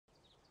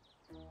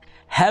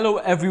Hello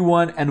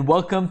everyone and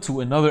welcome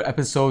to another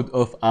episode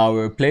of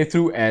our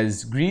playthrough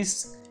as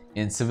Greece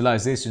in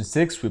Civilization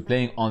 6. We're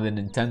playing on the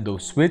Nintendo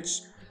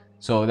Switch,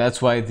 so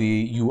that's why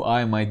the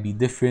UI might be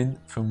different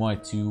from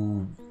what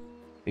you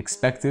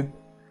expected.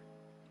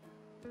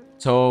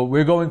 So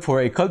we're going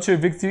for a culture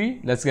victory.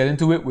 Let's get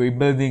into it. We're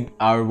building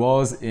our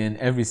walls in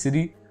every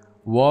city.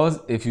 Walls,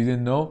 if you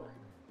didn't know,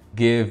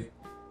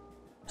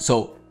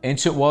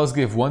 ancient walls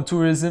give 1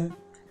 tourism,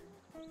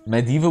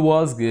 medieval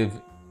walls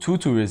give 2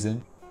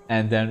 tourism,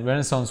 and then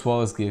Renaissance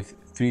walls give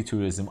 3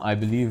 tourism. I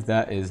believe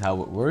that is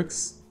how it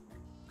works.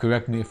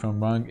 Correct me if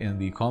I'm wrong in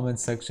the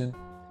comments section.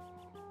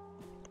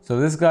 So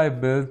this guy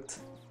built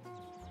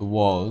the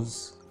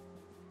walls.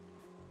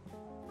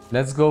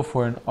 Let's go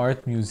for an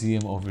art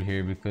museum over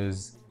here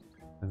because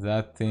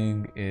that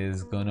thing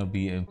is gonna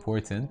be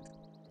important.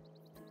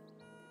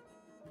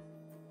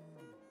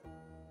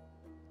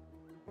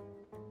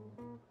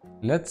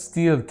 Let's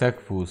steal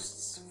tech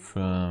boosts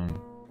from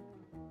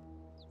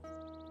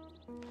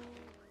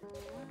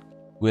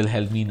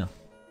Wilhelmina,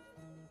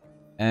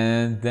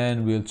 and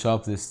then we'll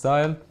chop this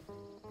tile.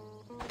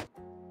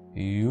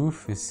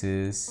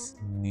 Euphysis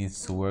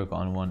needs to work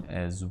on one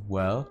as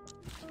well.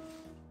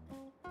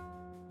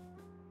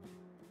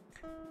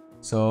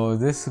 So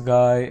this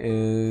guy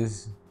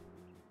is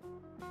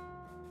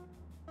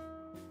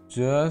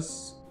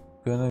just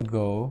gonna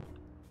go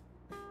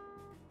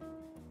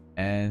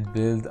and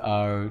build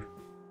our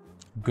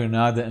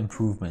Granada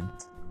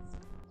improvement.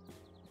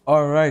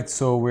 Alright,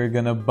 so we're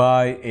gonna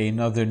buy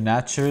another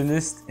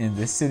naturalist in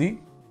this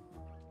city.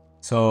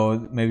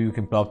 So maybe we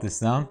can plop this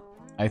down.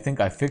 I think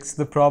I fixed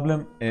the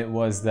problem. It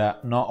was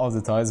that not all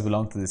the tiles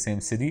belong to the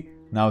same city.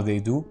 Now they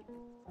do.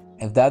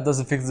 If that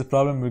doesn't fix the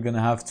problem, we're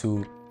gonna have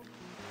to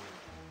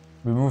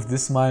remove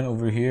this mine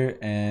over here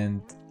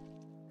and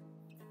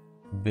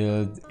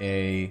build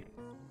and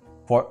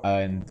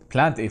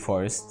plant a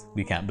forest.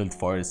 We can't build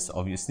forests,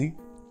 obviously.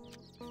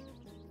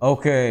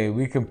 Okay,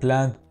 we can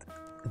plant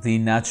the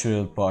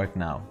natural park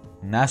now.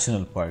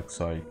 National park,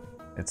 sorry.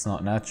 It's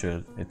not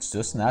natural, it's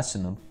just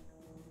national.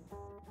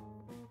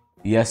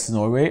 Yes,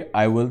 Norway,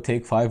 I will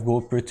take 5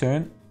 gold per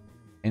turn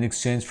in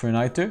exchange for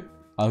niter.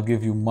 I'll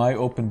give you my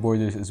open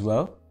borders as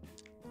well.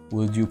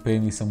 Would you pay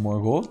me some more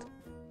gold?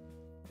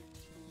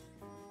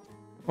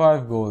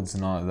 5 gold's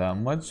not that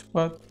much,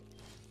 but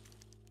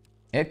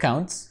it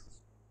counts.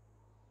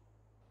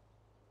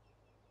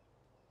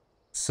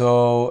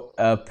 So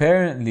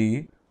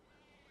apparently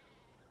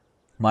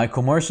my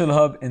commercial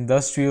hub,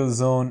 industrial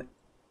zone,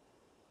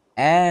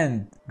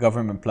 and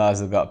government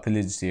plaza got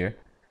pillaged here.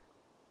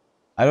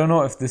 I don't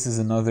know if this is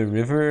another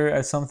river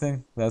or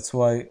something. That's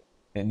why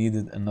it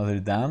needed another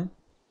dam.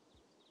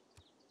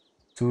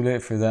 Too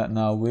late for that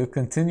now. We'll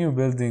continue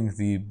building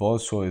the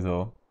Bolshoi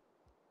though.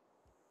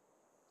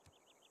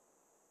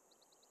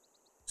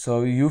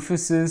 So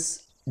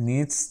Euphysis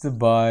needs to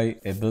buy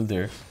a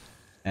builder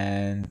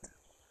and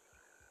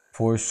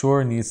for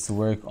sure needs to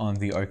work on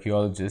the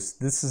archaeologist.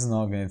 This is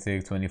not going to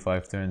take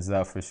 25 turns,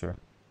 that for sure.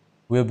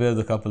 We'll build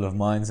a couple of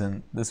mines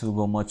and this will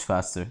go much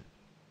faster.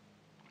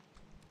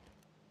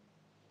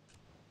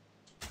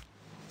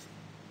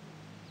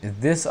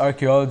 If this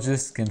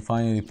archaeologist can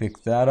finally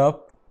pick that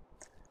up,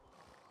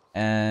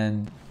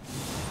 and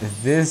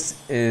this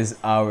is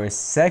our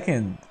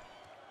second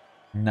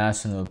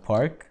national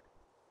park.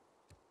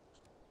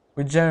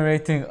 We're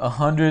generating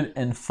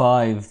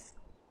 105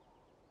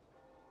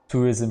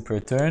 tourism per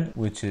turn,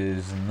 which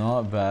is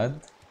not bad.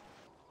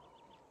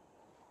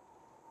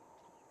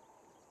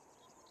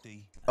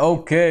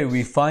 Okay,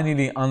 we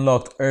finally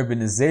unlocked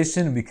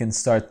urbanization. We can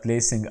start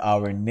placing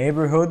our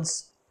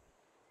neighborhoods.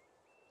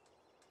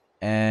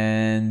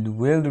 And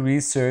we'll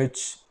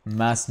research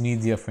mass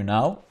media for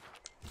now.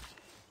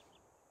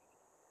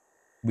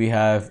 We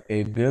have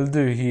a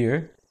builder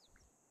here.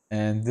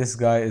 And this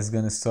guy is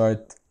gonna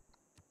start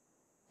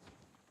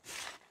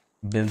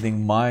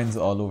building mines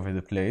all over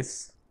the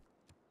place.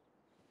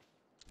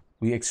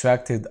 We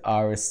extracted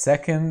our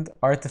second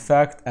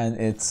artifact and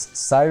it's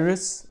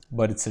Cyrus,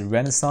 but it's a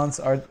Renaissance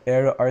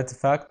era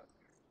artifact.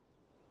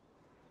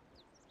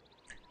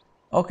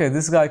 Okay,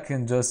 this guy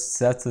can just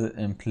settle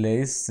in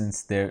place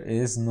since there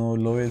is no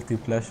loyalty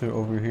pleasure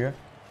over here.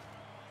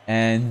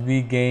 And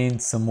we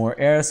gained some more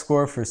era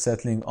score for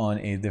settling on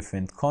a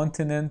different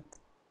continent.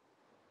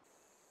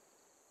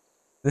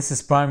 This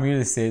is prime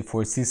real estate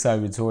for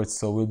seaside resorts,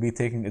 so we'll be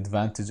taking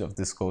advantage of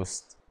this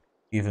coast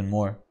even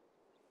more.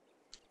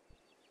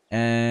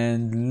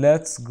 And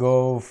let's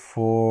build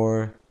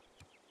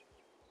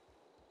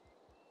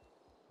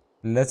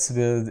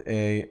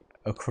a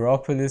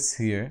Acropolis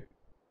here.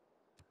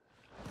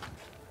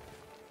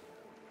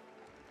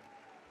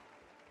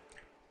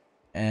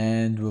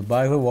 And we'll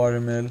buy the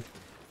watermill.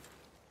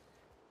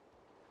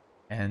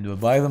 And we'll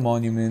buy the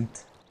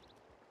monument.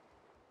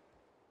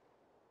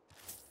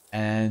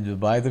 And we'll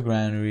buy the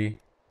granary.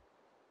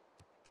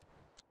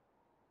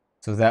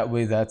 So that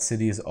way that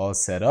city is all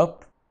set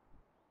up.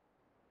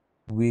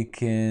 We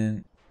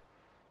can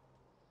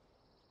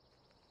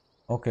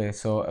Okay,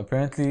 so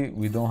apparently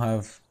we don't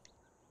have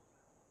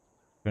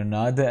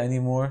Granada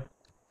anymore.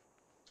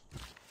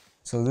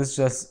 So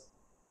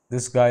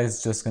this guy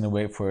is just gonna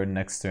wait for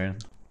next turn.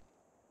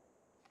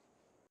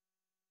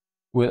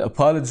 We'll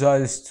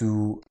apologize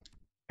to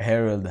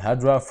Harold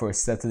Hadra for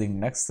settling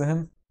next to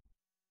him.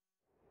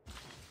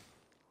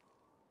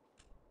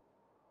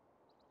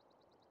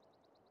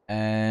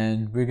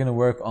 And we're gonna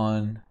work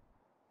on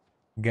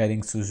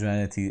getting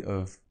suzerainty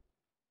of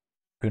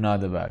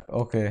Granada back.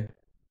 Okay,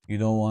 you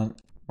don't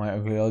want my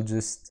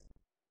archaeologist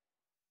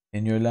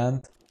in your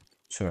land?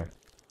 Sure.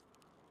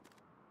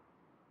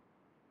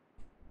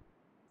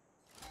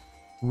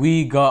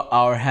 We got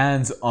our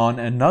hands on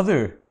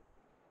another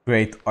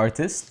great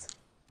artist.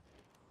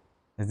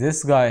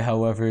 This guy,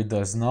 however,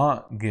 does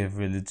not give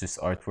religious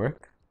artwork.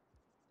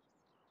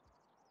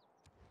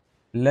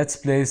 Let's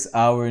place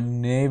our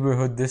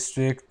neighborhood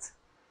district.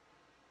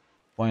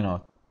 Why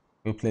not?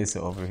 We'll place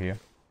it over here.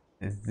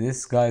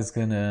 This guy's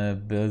gonna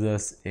build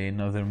us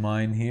another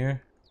mine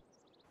here.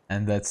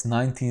 And that's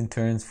 19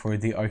 turns for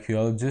the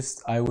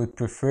archaeologist. I would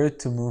prefer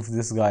to move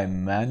this guy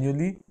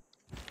manually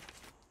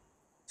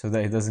so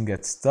that he doesn't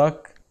get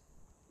stuck.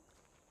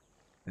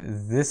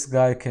 This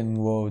guy can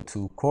go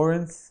to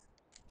Corinth.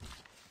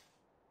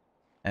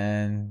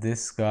 And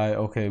this guy,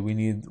 okay, we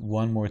need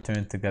one more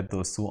turn to get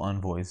those 2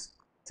 envoys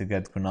to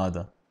get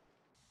Granada.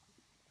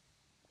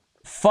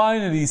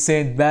 Finally,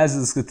 St.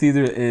 Basil's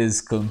Cathedral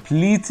is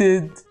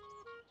completed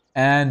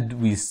and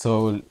we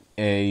stole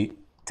a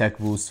tech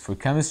boost for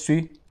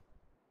chemistry.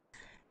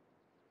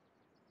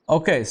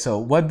 Okay, so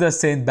what does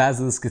St.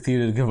 Basil's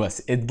Cathedral give us?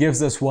 It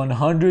gives us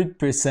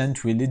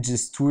 100%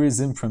 religious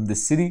tourism from the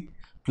city,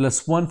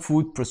 +1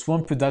 food,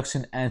 +1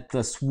 production, and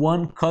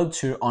 +1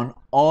 culture on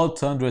all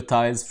tundra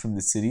tiles from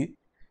the city.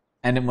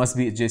 And it must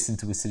be adjacent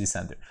to a city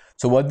center.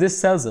 So what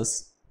this tells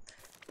us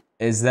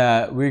is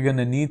that we're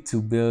gonna need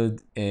to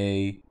build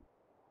a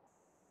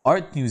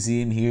art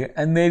museum here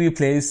and maybe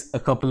place a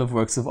couple of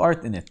works of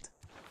art in it.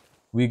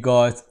 We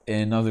got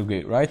another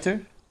great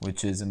writer,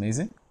 which is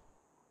amazing.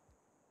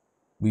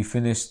 We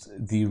finished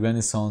the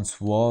Renaissance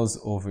walls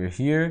over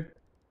here.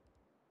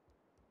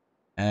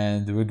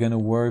 And we're gonna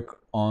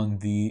work on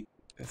the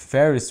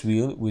Ferris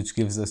wheel, which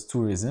gives us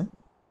tourism.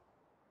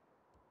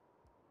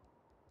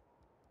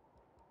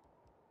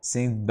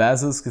 St.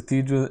 Basil's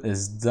Cathedral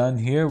is done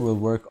here. We'll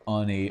work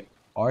on a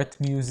art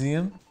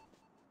museum.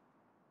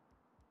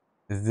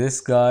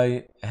 This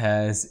guy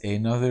has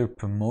another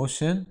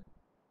promotion.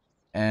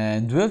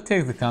 And we'll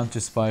take the counter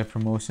spy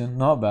promotion.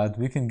 Not bad.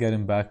 We can get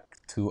him back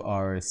to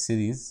our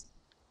cities.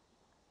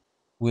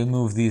 We'll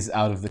move these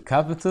out of the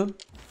capital.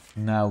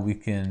 Now we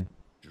can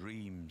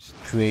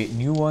create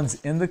new ones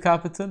in the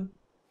capital.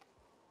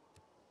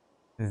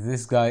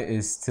 This guy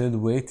is still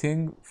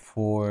waiting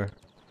for...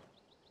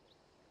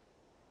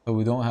 So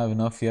we don't have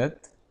enough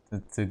yet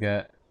to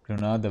get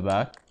Granada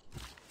back.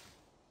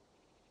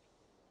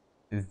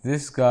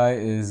 This guy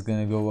is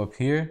gonna go up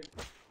here.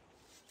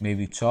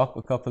 Maybe chop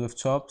a couple of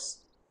chops.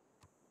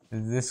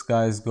 This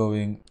guy is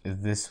going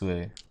this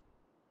way.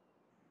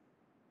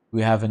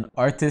 We have an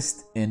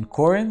artist in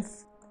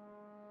Corinth.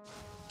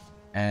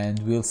 And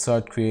we'll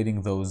start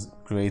creating those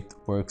great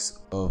works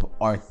of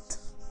art.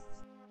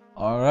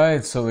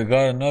 Alright, so we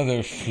got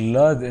another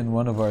flood in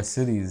one of our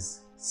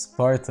cities,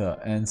 Sparta,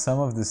 and some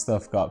of the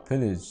stuff got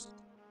pillaged.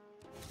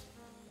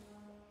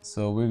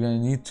 So we're gonna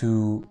need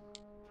to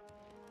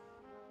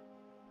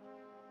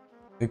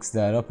fix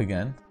that up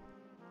again.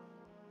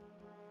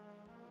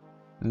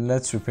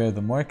 Let's repair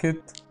the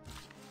market.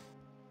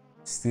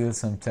 Steal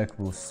some tech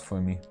boosts for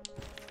me.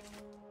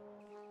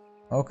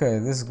 Okay,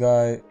 this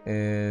guy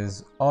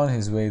is on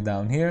his way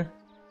down here.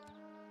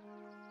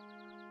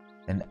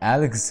 And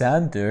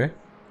Alexander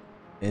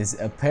is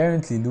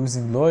apparently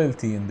losing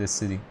loyalty in this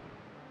city.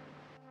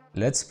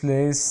 Let's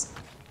place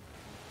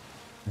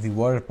the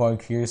water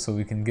park here so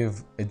we can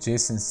give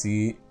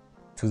adjacency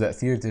to that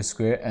theater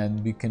square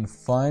and we can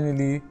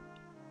finally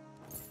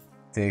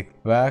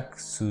take back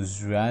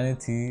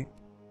suzerainty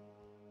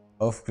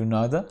of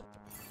Granada.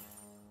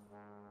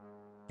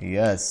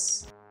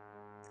 Yes.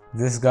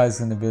 This guy's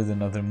gonna build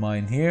another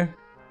mine here.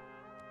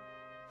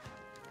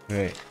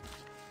 Great.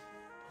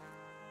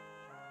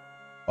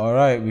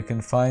 Alright, we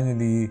can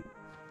finally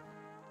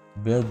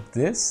build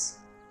this.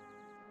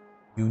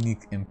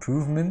 Unique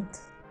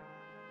improvement.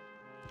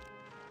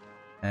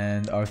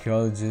 And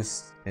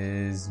archaeologist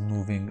is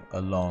moving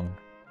along.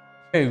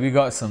 Okay, we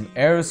got some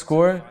aero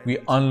score. We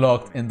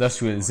unlocked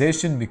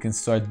industrialization. We can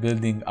start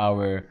building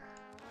our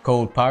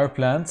coal power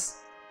plants.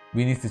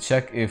 We need to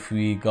check if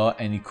we got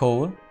any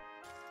coal.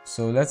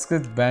 So let's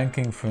get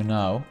banking for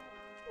now.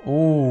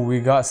 Oh, we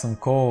got some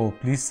coal.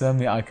 Please tell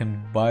me I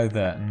can buy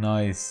that.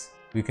 Nice.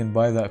 We can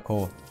buy that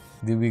coal.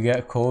 Did we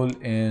get coal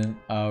in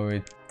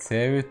our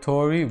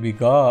territory? We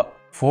got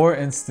 4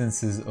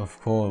 instances of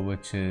coal,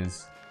 which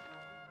is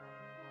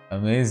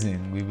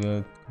amazing. We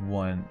built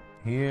one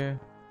here.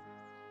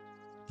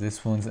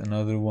 This one's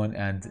another one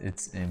and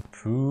it's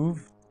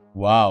improved.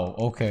 Wow,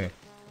 okay.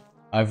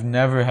 I've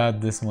never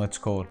had this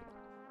much coal.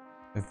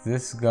 If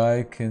this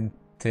guy can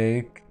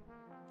take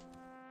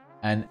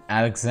an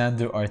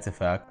Alexander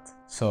artifact.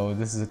 So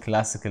this is a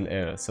classical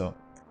era. So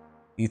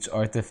each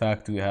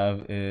artifact we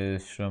have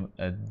is from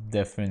a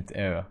different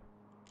era.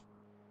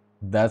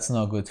 That's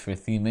not good for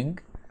theming,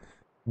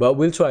 but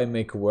we'll try and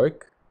make it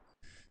work.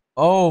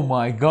 Oh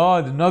my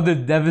god, another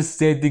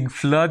devastating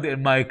flood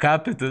in my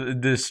capital. It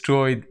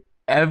destroyed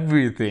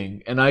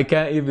everything, and I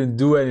can't even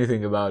do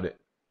anything about it.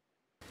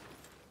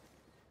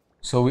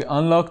 So we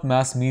unlocked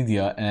mass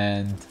media,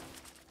 and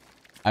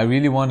I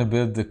really want to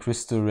build the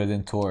Crystal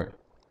Redentor,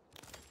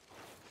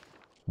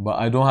 but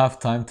I don't have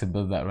time to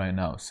build that right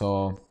now.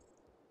 So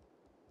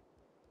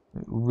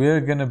we're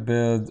gonna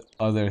build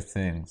other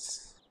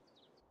things.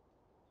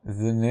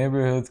 The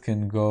neighborhood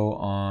can go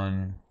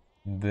on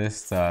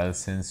this tile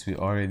since we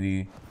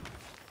already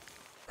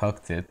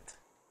cooked it.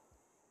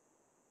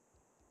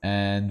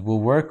 And we'll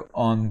work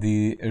on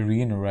the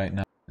arena right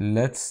now.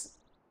 Let's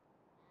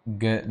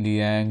get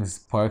Liang's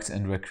Parks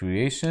and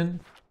Recreation.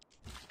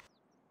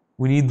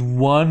 We need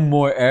one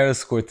more air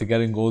escort to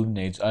get in Golden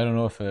Age. I don't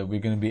know if we're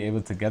going to be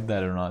able to get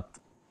that or not.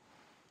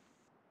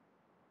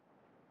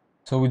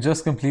 So we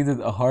just completed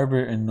a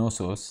harbor in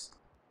Knossos.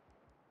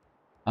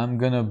 I'm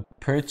gonna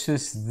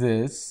purchase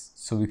this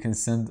so we can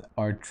send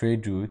our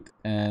trade route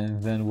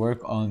and then work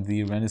on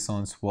the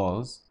Renaissance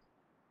walls.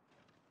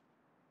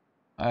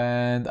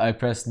 And I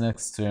press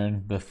next turn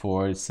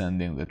before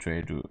sending the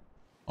trade route.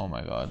 Oh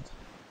my god.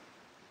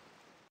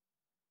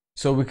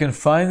 So we can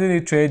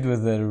finally trade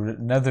with the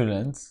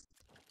Netherlands.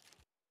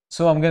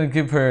 So I'm gonna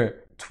give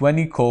her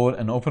 20 coal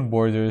and open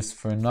borders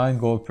for 9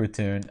 gold per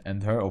turn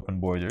and her open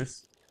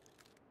borders.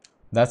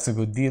 That's a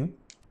good deal.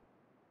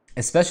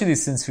 Especially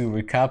since we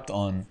were capped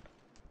on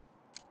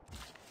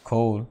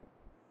coal.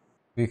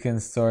 We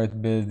can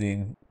start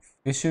building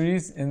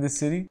fisheries in the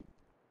city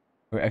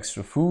for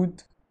extra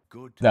food.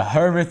 The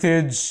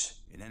Hermitage,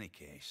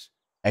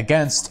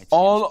 against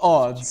all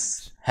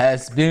odds,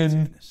 has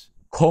been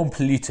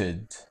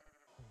completed.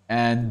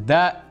 And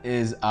that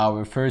is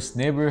our first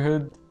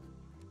neighborhood.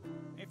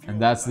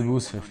 And that's the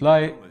boost for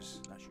flight.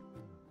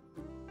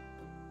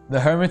 The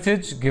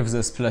Hermitage gives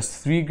us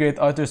 +3 great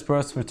artist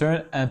products per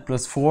turn and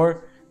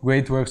 +4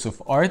 great works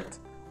of art.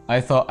 I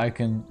thought I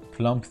can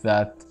plump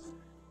that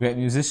great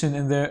musician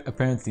in there,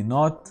 apparently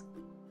not.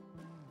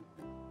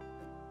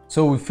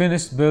 So we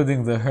finished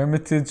building the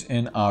Hermitage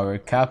in our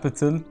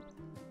capital.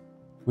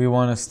 We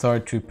want to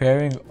start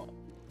repairing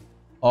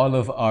all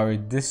of our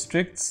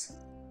districts.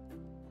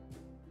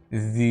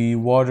 The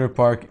water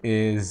park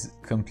is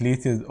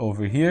completed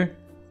over here.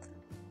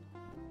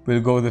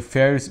 We'll go with the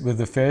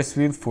Ferris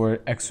wheel for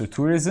extra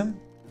tourism.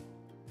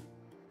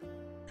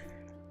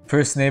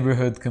 First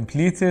neighborhood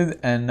completed,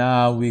 and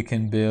now we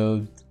can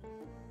build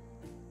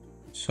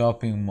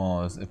shopping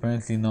malls.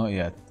 Apparently not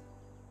yet.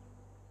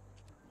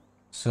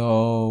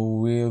 So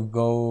we'll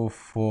go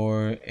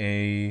for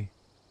a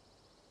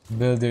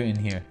builder in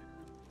here.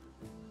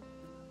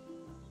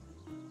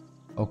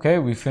 Okay,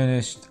 we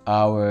finished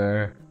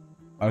our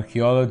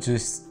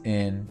archaeologist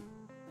in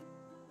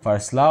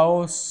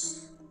Farslaos.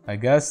 I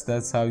guess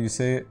that's how you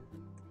say it.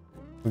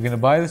 We're gonna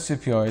buy the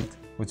shipyard,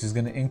 which is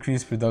gonna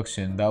increase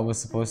production. That was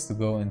supposed to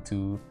go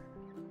into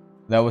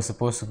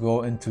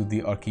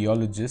the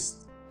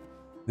archaeologist.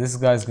 This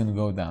guy's gonna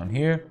go down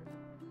here.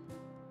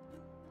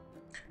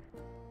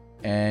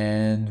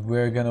 And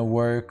we're gonna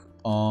work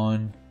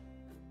on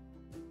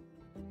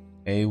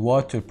a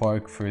water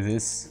park for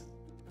this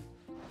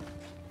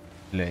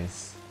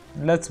place.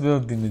 Let's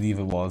build the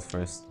medieval walls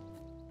first.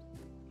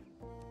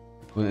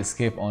 We'll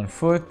escape on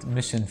foot.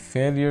 Mission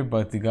failure,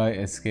 but the guy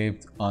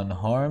escaped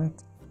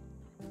unharmed.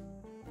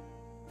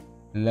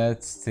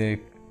 Let's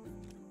take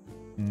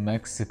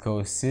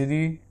Mexico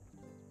City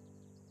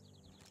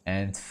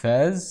and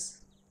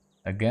Fez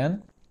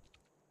again.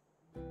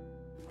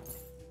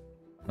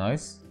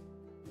 Nice.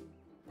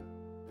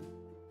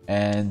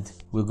 And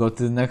we'll go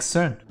to the next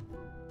turn.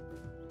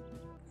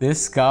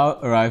 This scout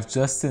arrived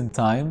just in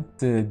time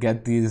to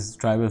get these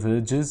tribal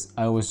villages.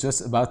 I was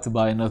just about to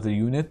buy another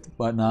unit,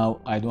 but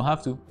now I don't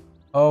have to.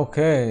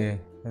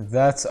 Okay,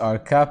 that's our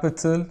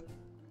capital.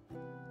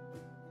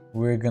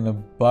 We're gonna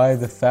buy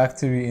the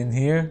factory in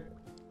here.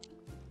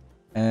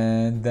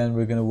 And then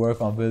we're gonna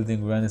work on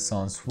building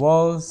Renaissance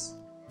walls.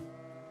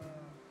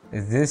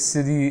 This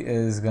city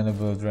is gonna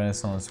build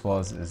Renaissance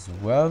walls as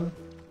well.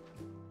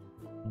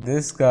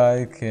 This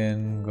guy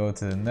can go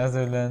to the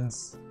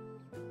Netherlands.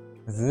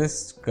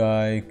 This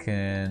guy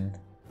can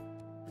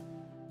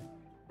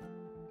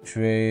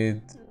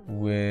trade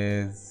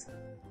with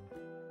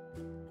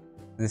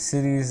the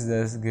cities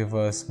that give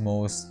us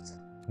most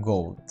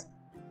gold,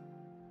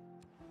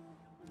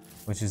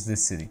 which is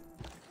this city.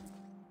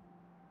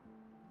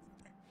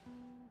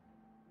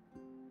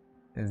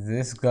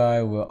 This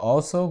guy will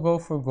also go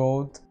for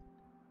gold.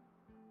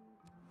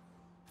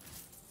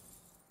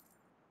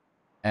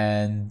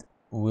 And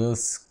we'll...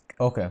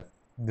 okay.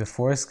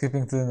 Before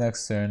skipping to the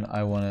next turn,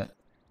 I want to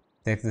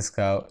take the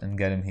scout and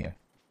get him here.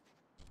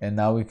 And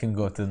now we can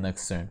go to the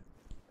next turn.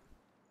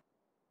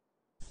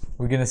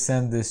 We're going to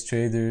send this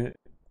trader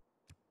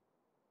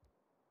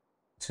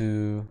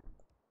to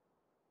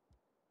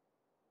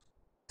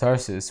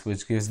Tarsus,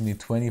 which gives me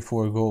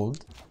 24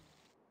 gold.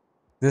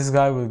 This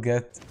guy will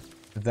get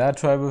that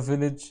tribal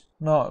village.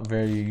 Not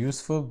very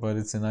useful, but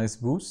it's a nice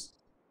boost.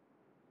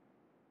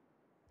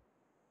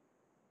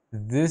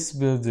 This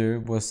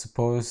builder was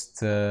supposed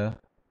to...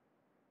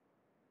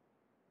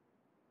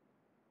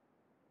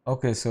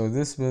 Okay, so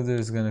this builder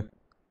is gonna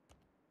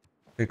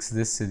fix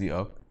this city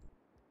up.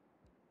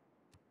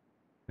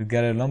 We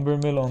got a lumber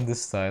mill on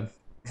this side.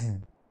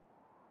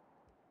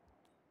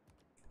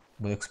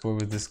 We'll explore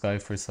with this guy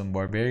for some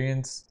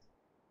barbarians.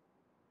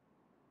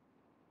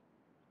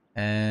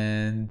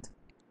 And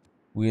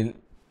we'll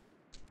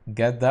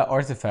get that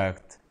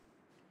artifact.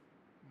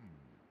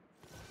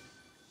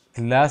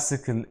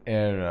 Classical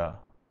era.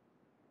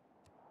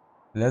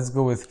 Let's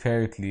go with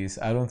Pericles.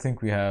 I don't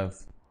think we have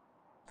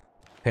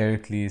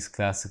Pericles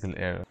classical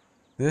era.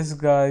 This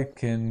guy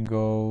can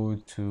go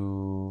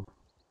to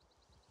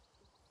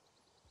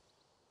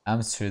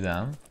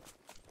Amsterdam.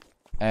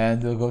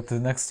 And we'll go to the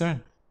next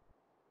turn.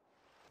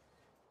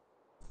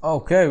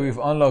 Okay, we've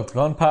unlocked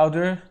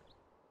gunpowder.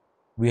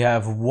 We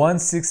have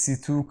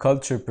 162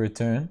 culture per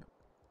turn.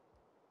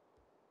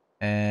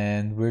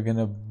 And we're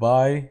gonna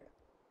buy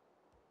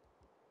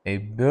a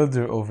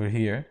builder over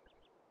here.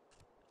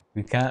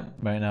 We can't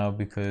right now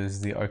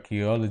because the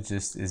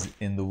archaeologist is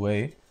in the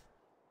way.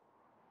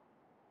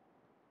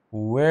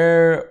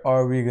 Where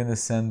are we gonna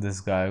send this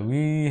guy?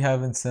 We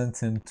haven't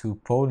sent him to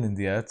Poland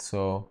yet,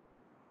 so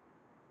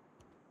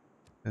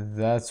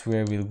that's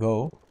where we'll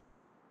go.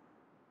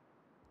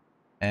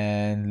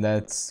 And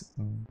let's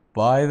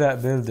buy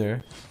that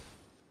builder.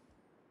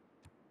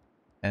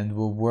 And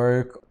we'll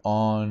work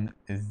on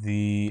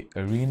the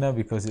arena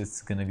because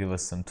it's gonna give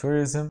us some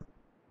tourism.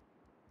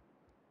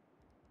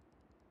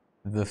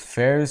 The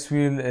Ferris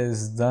wheel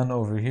is done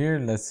over here.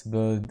 Let's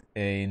build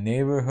a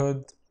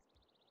neighborhood.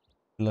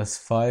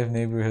 +5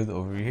 neighborhood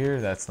over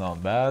here. That's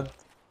not bad.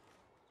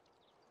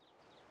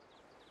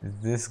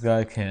 This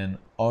guy can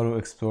auto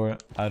explore.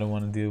 I don't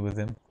want to deal with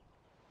him.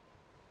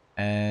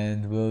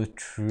 And we'll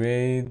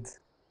trade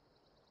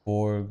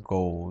for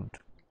gold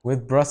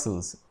with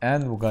Brussels.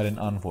 And we got an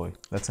envoy.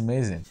 That's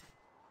amazing.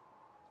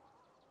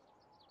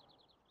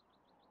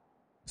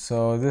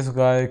 So this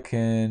guy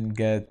can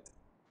get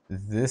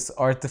this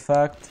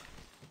artifact,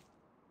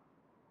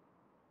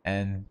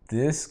 and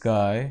this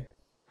guy,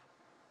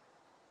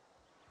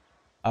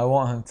 I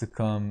want him to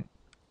come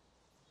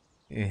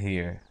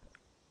here.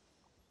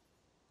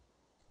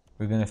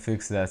 We're gonna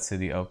fix that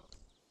city up.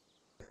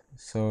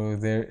 So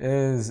there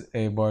is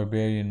a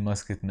barbarian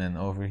musketman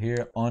over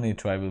here on a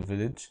tribal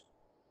village.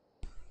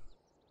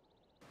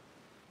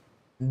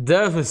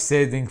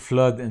 Devastating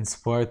flood in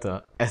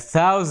Sparta,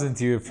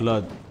 1,000-year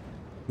flood.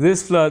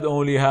 This flood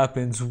only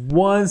happens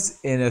once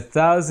in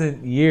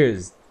 1,000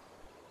 years.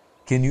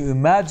 Can you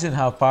imagine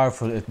how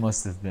powerful it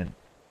must have been?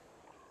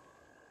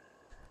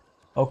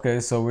 Okay,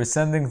 so we're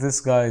sending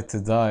this guy to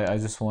die. I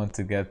just want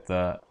to get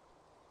the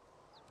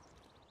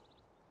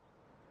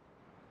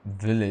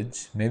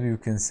village. Maybe we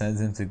can send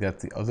him to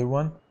get the other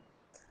one.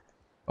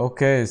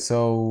 Okay,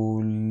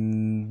 so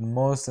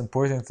most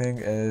important thing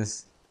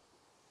is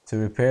to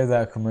repair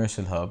that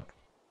commercial hub.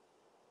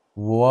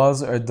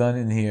 Walls are done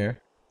in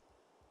here.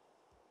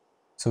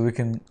 So we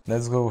can,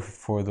 let's go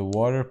for the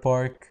water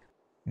park.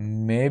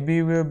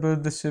 Maybe we'll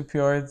build the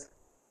shipyard.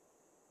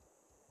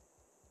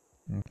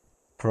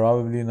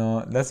 Probably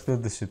not. Let's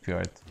build the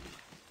shipyard.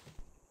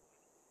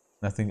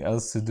 Nothing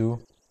else to do.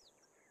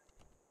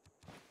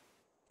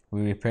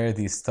 We repair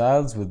these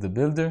tiles with the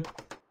builder.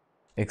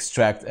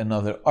 Extract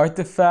another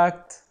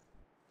artifact.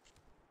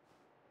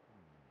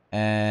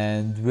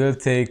 And we'll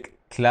take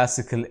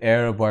classical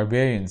era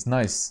barbarians.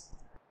 Nice.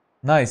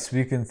 Nice,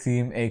 we can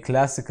theme a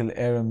classical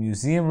era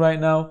museum right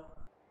now.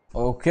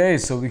 Okay,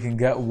 so we can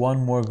get one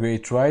more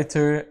great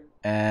writer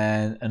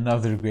and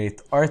another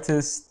great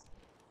artist.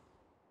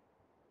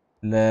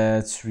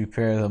 Let's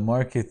repair the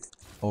market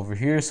over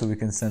here so we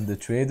can send the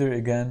trader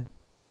again.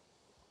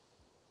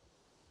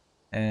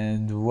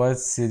 And what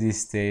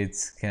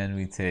city-states can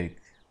we take?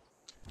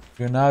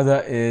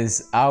 Granada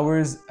is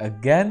ours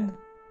again.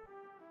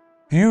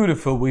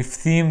 Beautiful, we've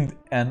themed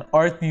an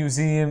art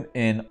museum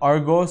in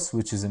Argos,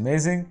 which is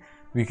amazing.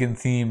 We can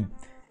theme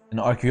an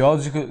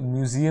archaeological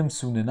museum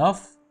soon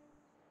enough.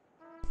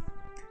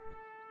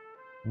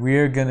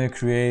 We're gonna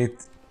create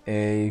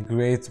a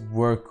great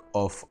work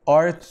of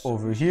art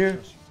over here.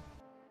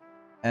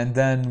 And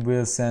then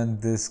we'll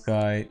send this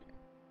guy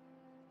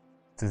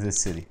to the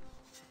city.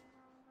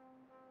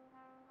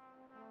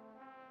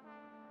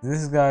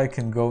 This guy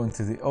can go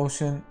into the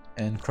ocean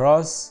and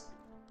cross.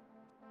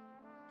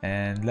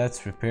 And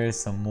let's repair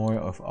some more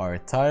of our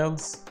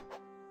tiles.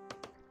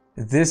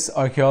 This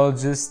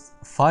archaeologist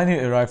finally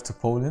arrived to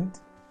Poland.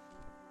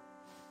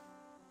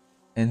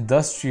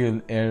 Industrial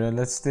era,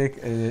 let's take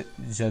a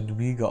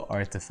Jadwiga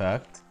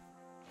artifact.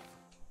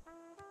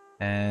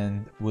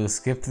 And we'll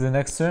skip to the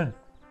next turn.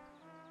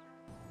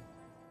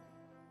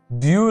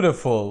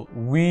 Beautiful,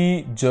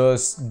 we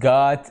just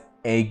got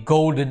a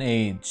golden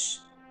age.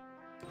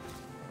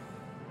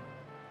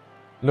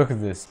 Look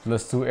at this,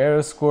 +2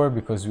 arrow score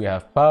because we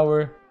have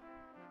power.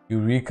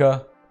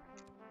 Eureka.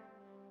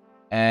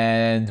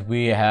 And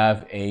we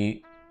have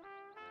a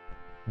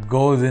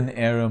golden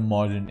era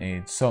modern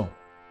age. So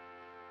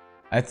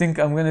I think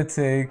I'm gonna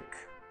take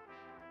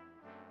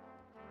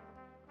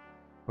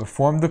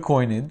reform the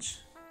coinage.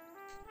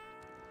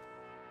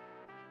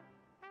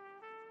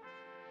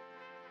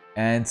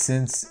 And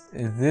since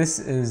this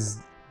is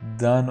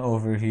done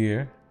over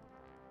here,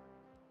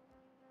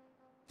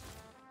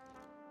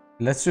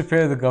 let's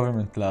repair the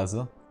government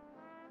plaza.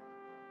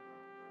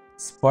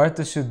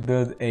 Sparta should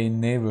build a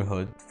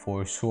neighborhood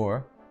for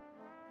sure.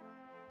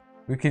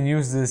 We can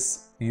use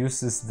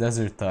this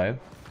desert tile.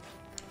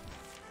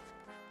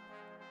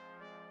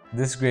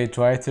 This great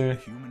writer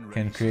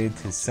can create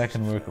his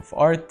second work of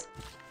art.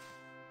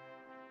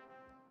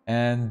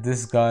 And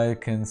this guy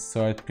can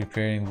start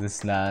preparing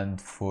this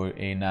land for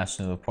a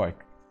national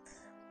park.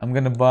 I'm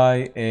gonna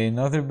buy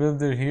another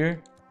builder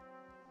here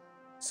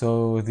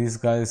so these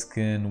guys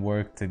can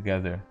work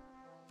together.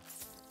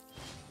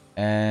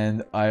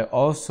 And I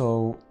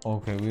also,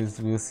 okay,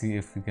 we'll see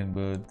if we can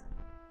build.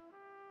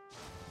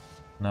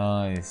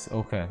 Nice,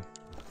 okay.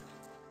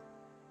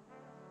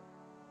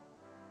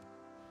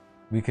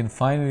 We can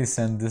finally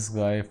send this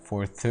guy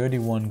for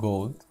 31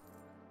 gold.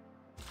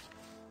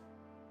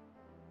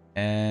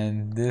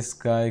 And this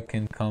guy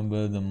can come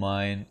build a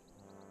mine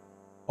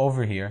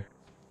over here.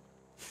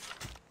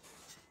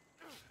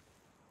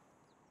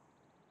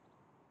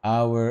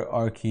 Our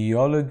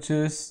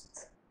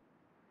archaeologist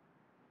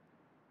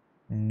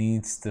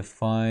needs to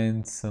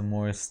find some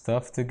more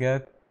stuff to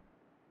get.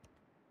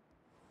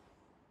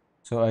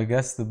 So I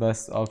guess the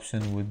best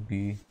option would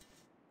be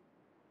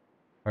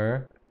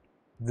her.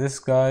 This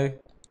guy,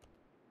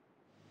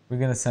 we're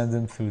gonna send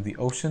him through the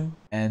ocean.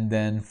 And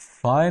then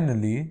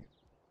finally,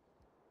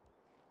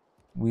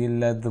 we'll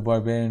let the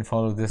barbarian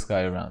follow this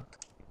guy around.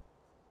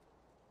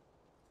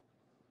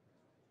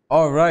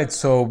 Alright,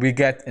 so we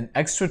get an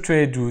extra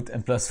trade route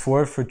and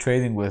 +4 for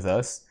trading with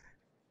us.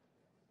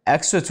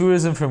 Extra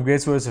tourism from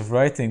Great Swords of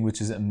Writing,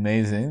 which is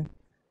amazing.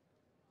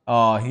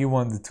 Oh, he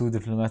won the 2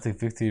 diplomatic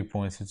victory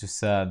points, which is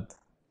sad.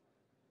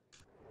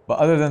 But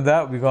other than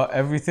that, we got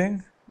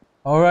everything.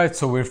 Alright,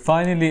 so we're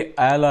finally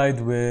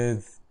allied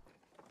with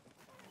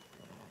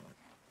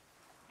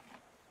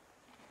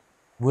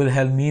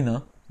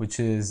Wilhelmina, which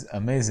is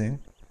amazing.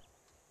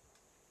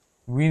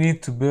 We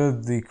need to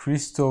build the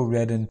Cristo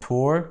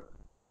Redentor.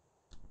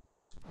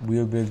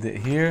 We'll build it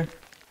here.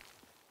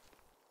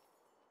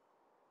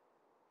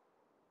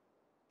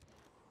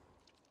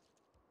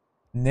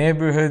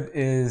 Neighborhood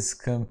is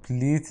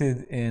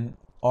completed in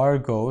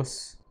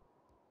Argos.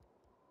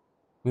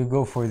 We'll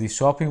go for the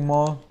shopping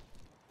mall.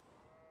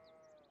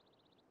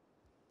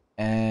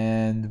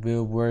 And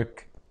we'll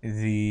work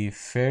the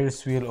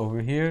Ferris wheel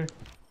over here.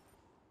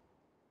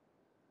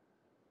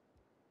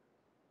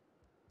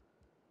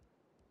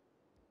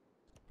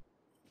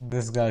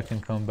 This guy can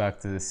come back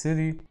to the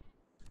city.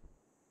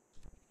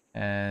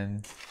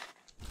 And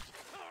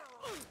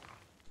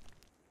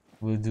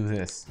we'll do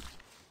this.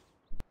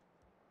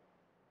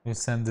 We'll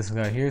send this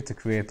guy here to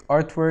create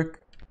artwork.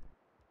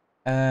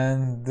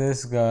 And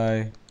this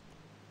guy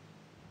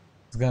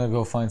is gonna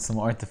go find some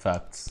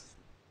artifacts.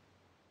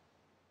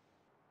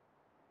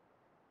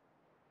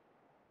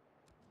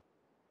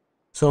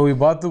 So we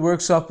bought the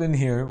workshop in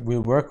here.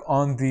 We'll work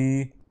on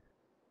the...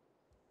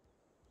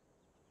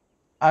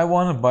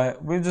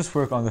 we'll just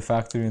work on the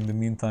factory in the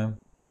meantime.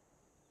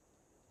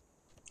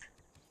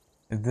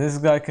 This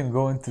guy can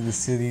go into the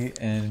city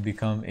and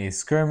become a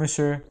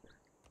skirmisher.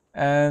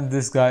 And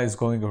this guy is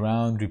going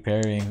around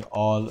repairing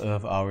all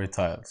of our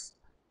tiles.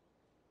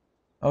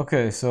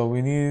 Okay, so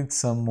we need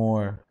some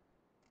more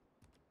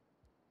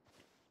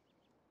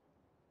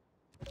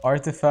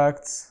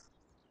artifacts.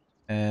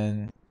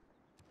 And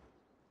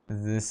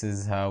this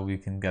is how we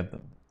can get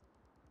them.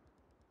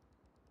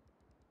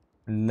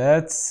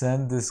 Let's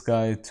send this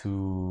guy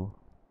to...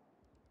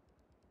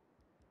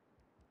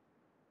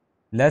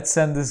 Let's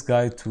send this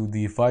guy to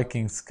the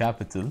Vikings'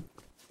 capital.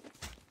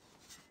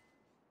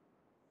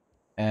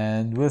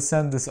 And we'll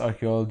send this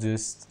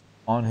archaeologist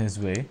on his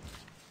way.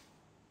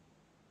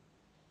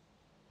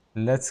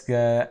 Let's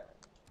get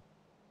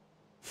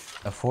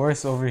a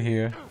forest over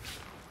here.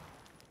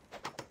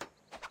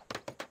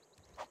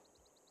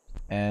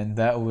 And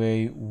that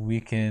way we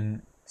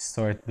can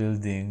start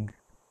building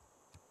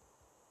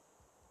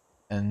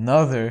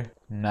another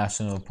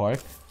national park.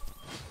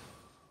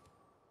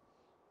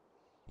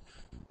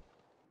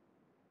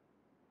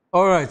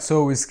 Alright,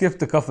 so we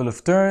skipped a couple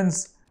of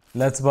turns.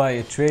 Let's buy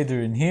a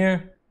trader in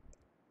here.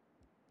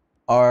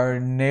 Our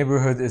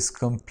neighborhood is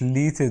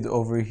completed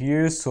over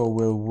here, so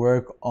we'll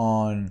work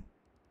on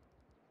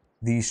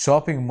the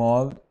shopping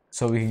mall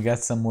so we can get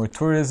some more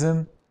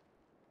tourism.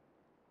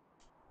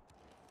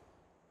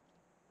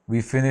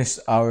 We finished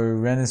our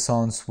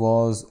Renaissance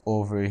walls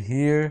over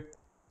here.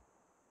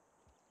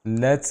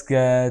 Let's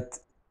get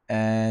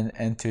an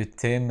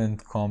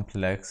entertainment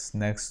complex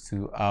next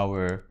to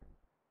our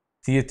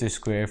theater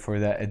square for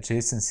that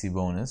adjacency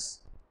bonus.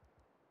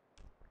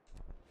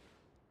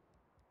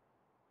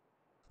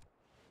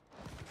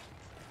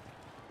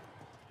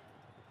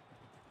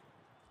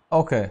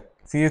 Okay,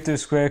 theater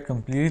square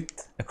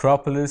complete.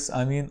 Acropolis,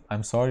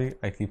 I'm sorry,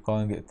 I keep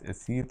calling it a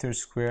theater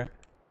square.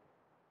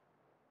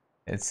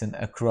 It's an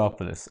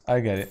acropolis,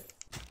 I get it.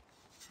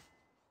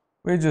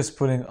 We're just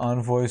putting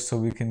envoys so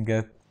we can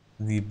get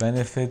the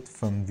benefit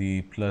from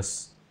the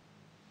plus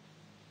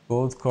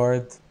gold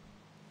card.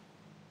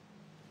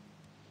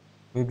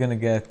 We're gonna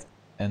get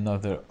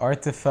another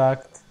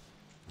artifact.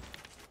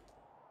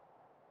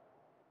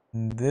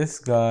 This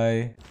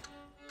guy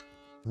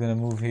is gonna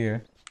move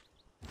here,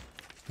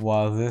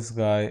 while this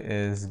guy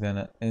is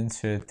gonna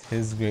insert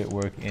his great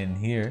work in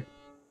here.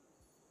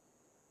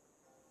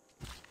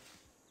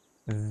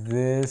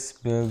 This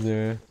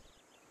builder,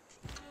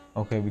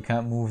 okay, we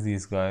can't move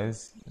these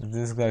guys.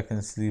 This guy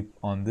can sleep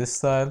on this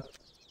tile.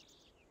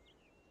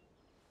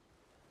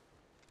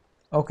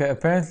 Okay,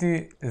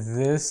 apparently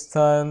this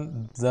tile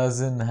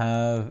doesn't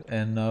have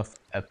enough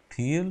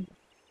appeal,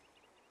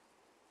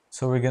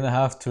 so we're gonna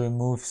have to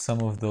remove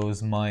some of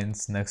those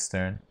mines next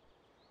turn.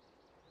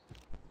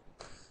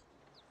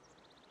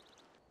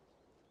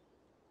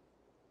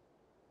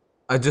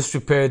 I just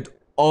repaired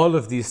all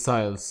of these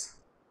tiles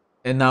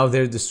and now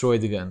they're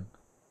destroyed again.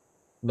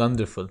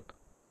 Wonderful.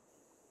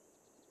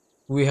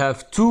 We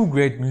have two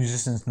great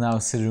musicians now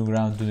sitting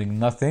around doing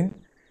nothing.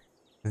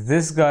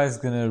 This guy's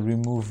gonna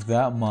remove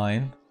that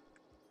mine.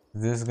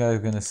 This guy's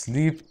gonna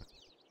sleep.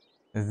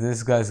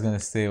 This guy's gonna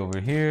stay over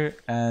here,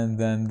 and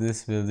then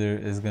this builder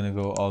is gonna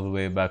go all the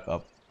way back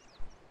up.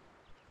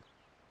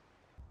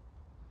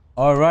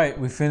 Alright,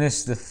 we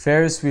finished the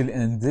Ferris wheel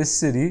in this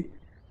city.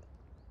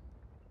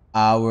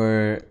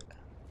 Our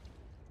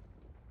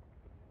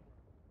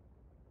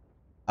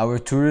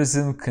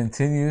tourism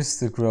continues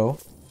to grow.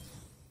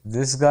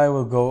 This guy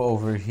will go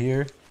over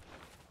here.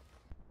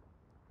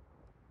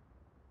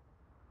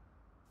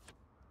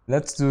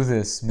 Let's do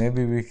this.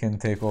 Maybe we can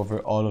take over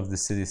all of the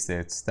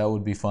city-states. That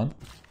would be fun.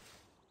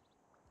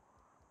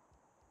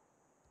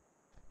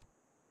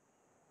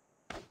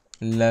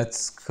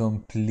 Let's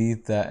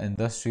complete that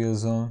industrial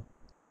zone,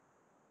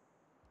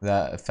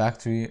 that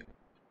factory,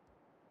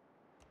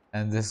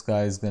 and this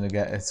guy is gonna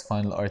get its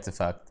final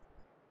artifact.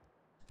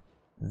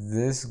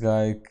 This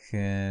guy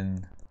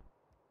can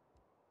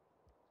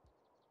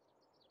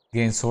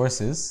gain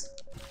sources,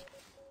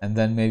 and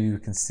then maybe we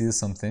can steal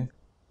something.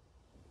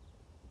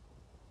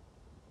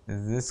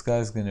 This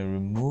guy's gonna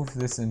remove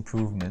this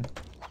improvement,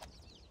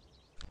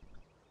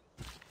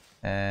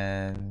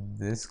 and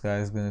this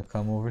guy's gonna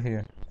come over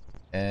here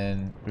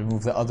and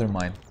remove the other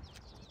mine,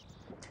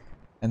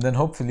 and then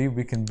hopefully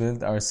we can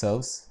build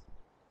ourselves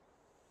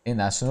a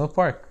national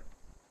park.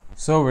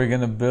 So we're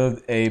gonna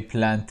build a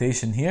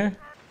plantation here.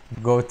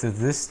 Go to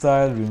this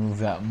tile, remove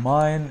that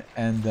mine,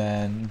 and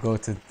then go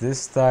to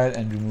this tile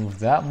and remove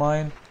that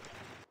mine,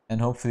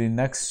 and hopefully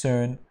next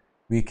turn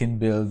we can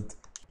build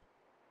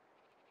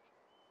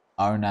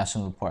our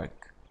national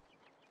park.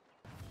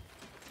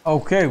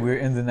 Okay, we're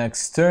in the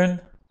next turn.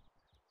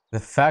 The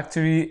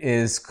factory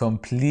is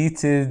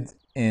completed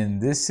in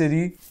this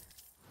city.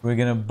 We're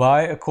gonna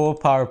buy a coal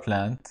power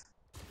plant.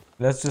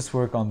 Let's just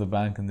work on the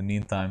bank in the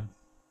meantime.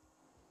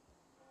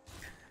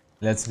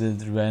 Let's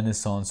build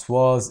Renaissance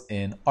walls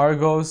in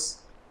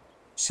Argos.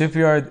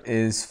 Shipyard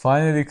is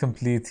finally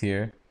complete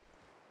here.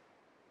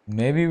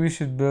 Maybe we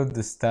should build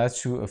the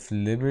Statue of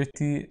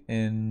Liberty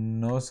in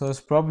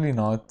Knossos. Probably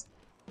not.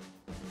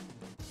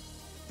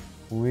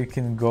 We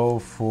can go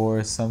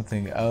for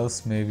something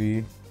else,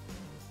 maybe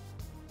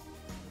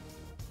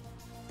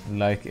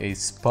like a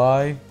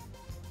spy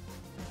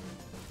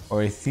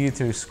or a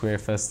theater square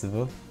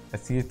festival. A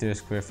theater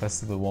square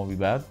festival won't be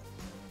bad.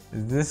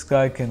 This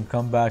guy can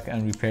come back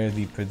and repair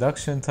the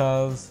production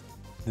tiles.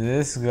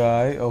 This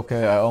guy,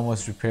 okay, I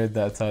almost repaired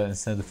that tile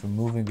instead of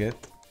removing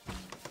it.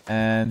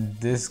 And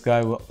this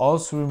guy will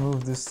also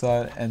remove this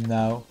tile, and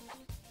now,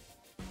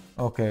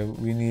 okay,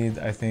 we need,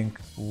 I think,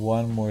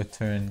 one more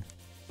turn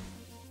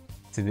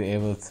to be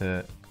able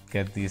to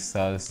get these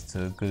tiles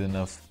to good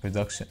enough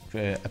production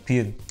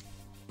appeal.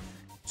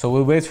 So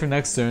we'll wait for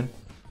next turn.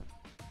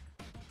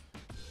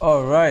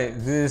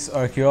 Alright, this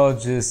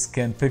archaeologist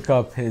can pick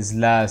up his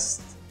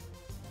last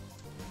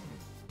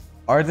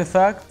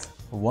artifact.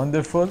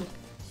 Wonderful.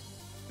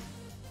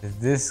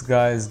 This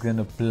guy is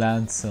gonna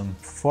plant some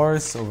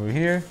forests over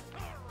here.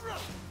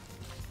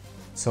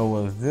 So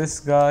will this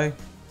guy.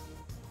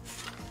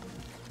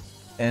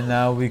 And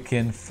now we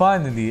can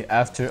finally,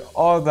 after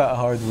all that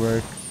hard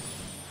work,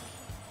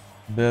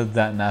 build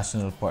that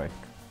national park.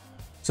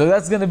 So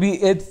that's gonna be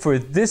it for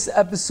this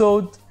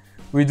episode.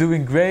 We're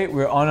doing great.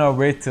 We're on our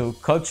way to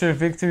culture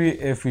victory.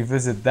 If we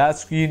visit that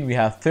screen, we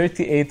have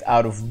 38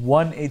 out of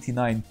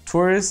 189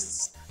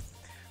 tourists.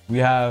 We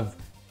have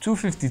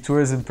 250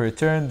 tourism per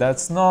turn.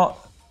 That's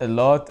not a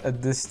lot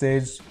at this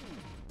stage,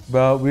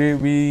 but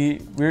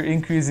we're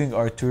increasing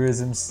our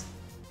tourisms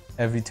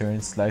every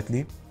turn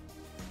slightly.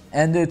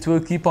 And it will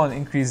keep on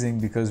increasing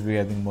because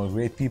we're getting more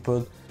great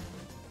people.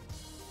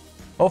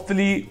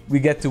 Hopefully we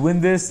get to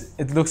win this.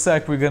 It looks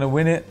like we're gonna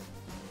win it.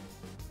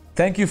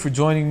 Thank you for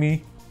joining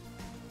me.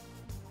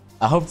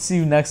 I hope to see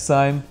you next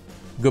time.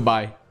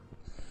 Goodbye.